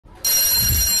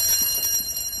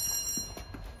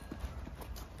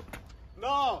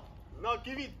No! No,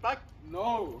 give it back!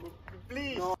 No!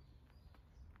 Please! No.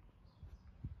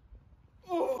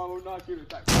 Oh, I will not give it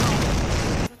back.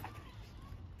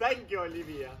 Thank you,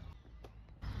 Olivia.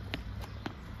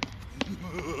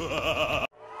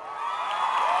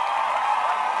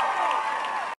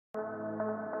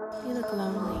 You look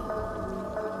lonely.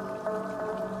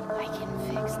 I can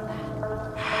fix that.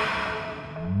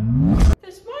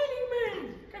 The Smiling Man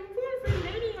can fulfill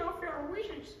any of your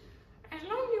wishes as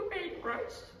long as you pay the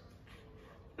price.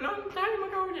 Long time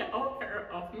ago, the owner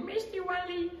of Misty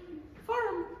Valley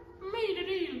Farm made a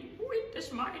deal with the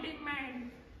Smiling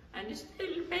Man and is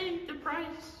still paying the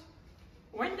price.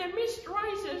 When the mist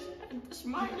rises and the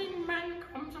Smiling Man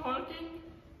comes walking,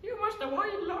 you must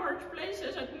avoid large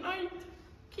places at night.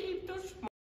 Keep to small.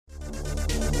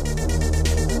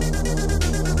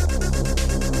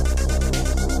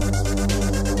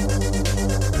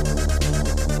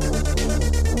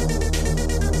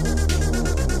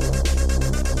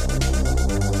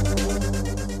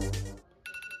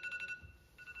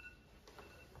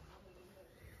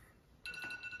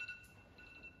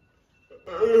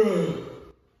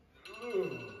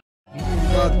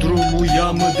 Drumul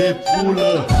ia-mă de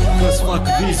pulă, că-ți fac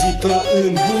vizită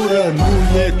în gură.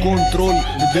 Nu e control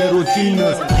de rutină,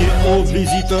 e o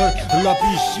vizită la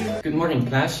piscină. Good morning,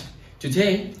 class.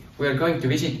 Today we are going to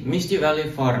visit Misty Valley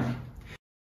Farm.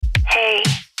 Hey,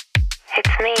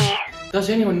 it's me. Does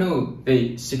anyone know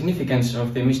the significance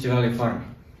of the Misty Valley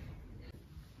Farm?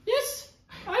 Yes,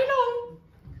 I know.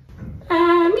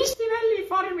 Misty Valley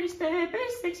Farm is the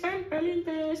best example in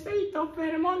the state of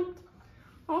Vermont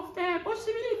of the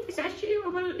possibilities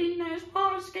achievable in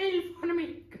small-scale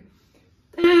farming.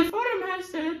 The farm has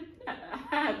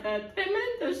had a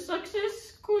tremendous success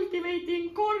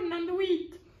cultivating corn and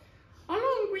wheat,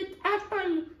 along with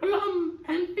apple, plum,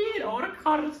 and pear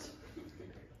orchards.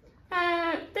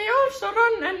 They also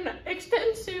run an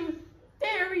extensive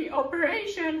dairy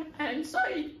operation and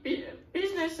side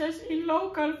businesses in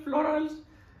local florals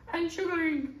and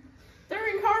sugaring.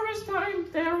 During harvest time,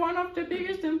 they are one of the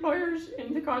biggest employers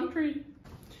in the country.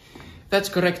 That's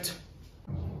correct.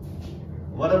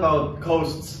 What about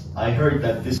ghosts? I heard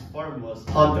that this farm was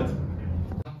haunted.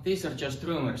 These are just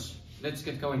rumors. Let's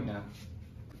get going now.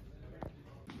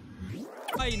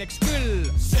 Aineks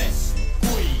küll, sest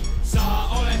kui sa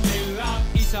oled lilla.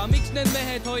 Isa, miks need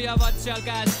mehed hoiavad seal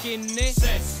käest kinni?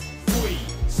 Sest kui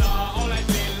sa oled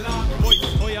lilla. Oi,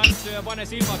 hoia asju ja pane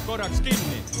silmad korraks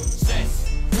kinni. Sest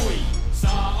kui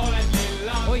sa oled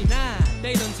lilla. Oi, näe,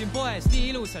 teil on siin poes nii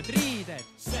ilusad riided.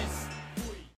 Sest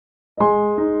kui...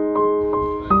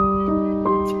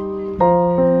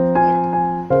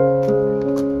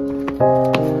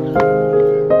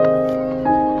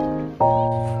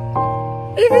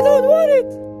 If you don't want it,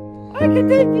 I can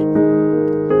take it.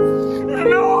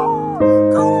 No!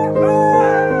 Come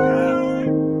back!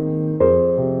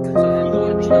 And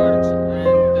more church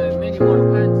and many more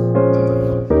plants.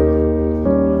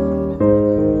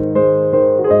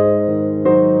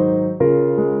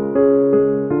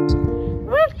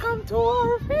 Welcome to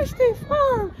our Misty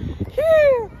Farm.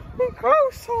 Here we grow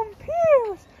some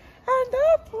pears and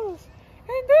apples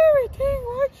and everything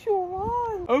what you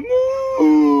want.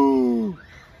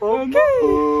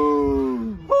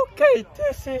 Okay,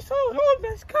 this is our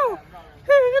oldest cow.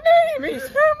 His name is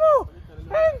Remo,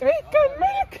 and we can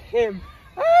milk him.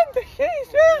 And he's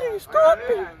very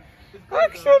stupid.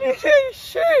 Actually, he's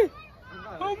she.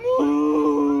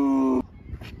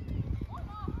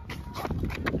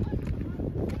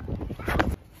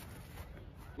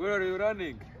 Where are you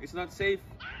running? It's not safe.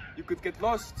 You could get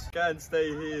lost. Can't stay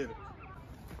here.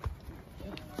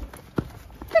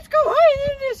 Let's go hide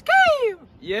in this cave.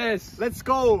 Yes. Let's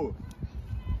go!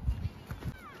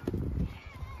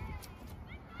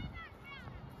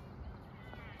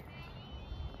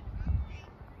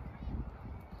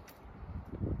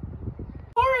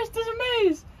 Forest is a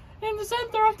maze. In the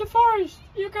center of the forest,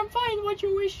 you can find what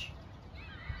you wish.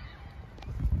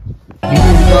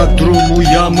 Drumul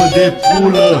ia-mă de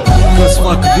pulă, că-ți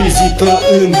fac vizită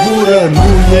în gură.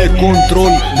 Nu e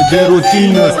control de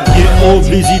rutină, e o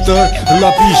vizită la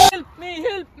piscină. Help me,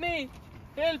 help me,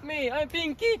 help me, I'm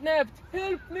being kidnapped,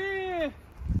 help me.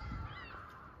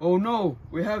 Oh no,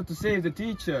 we have to save the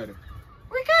teacher.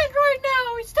 We can't right now,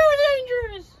 it's too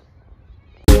dangerous.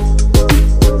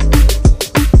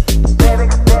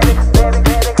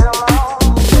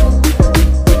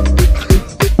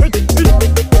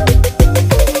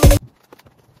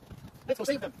 Let's go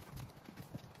save them!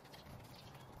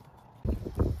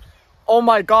 Oh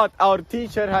my god, our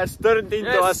teacher has turned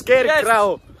into a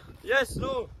scarecrow! Yes,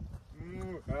 no!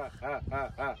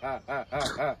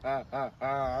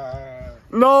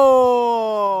 No!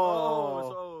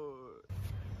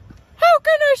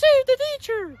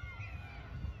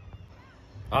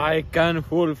 I can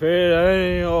fulfill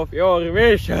any of your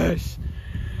wishes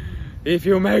if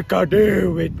you make a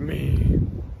deal with me.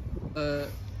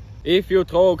 If you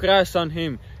throw grass on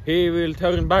him, he will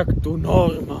turn back to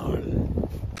normal.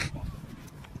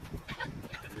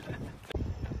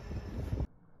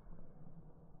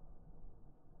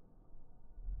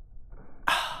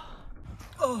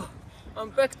 Oh,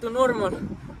 I'm back to normal.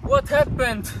 What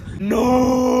happened?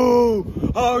 No!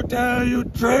 How dare you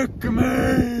trick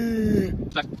me?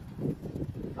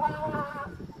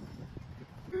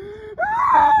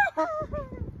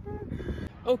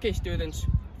 Okay, students,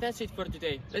 that's it for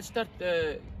today. Let's start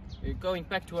going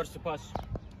back towards the bus.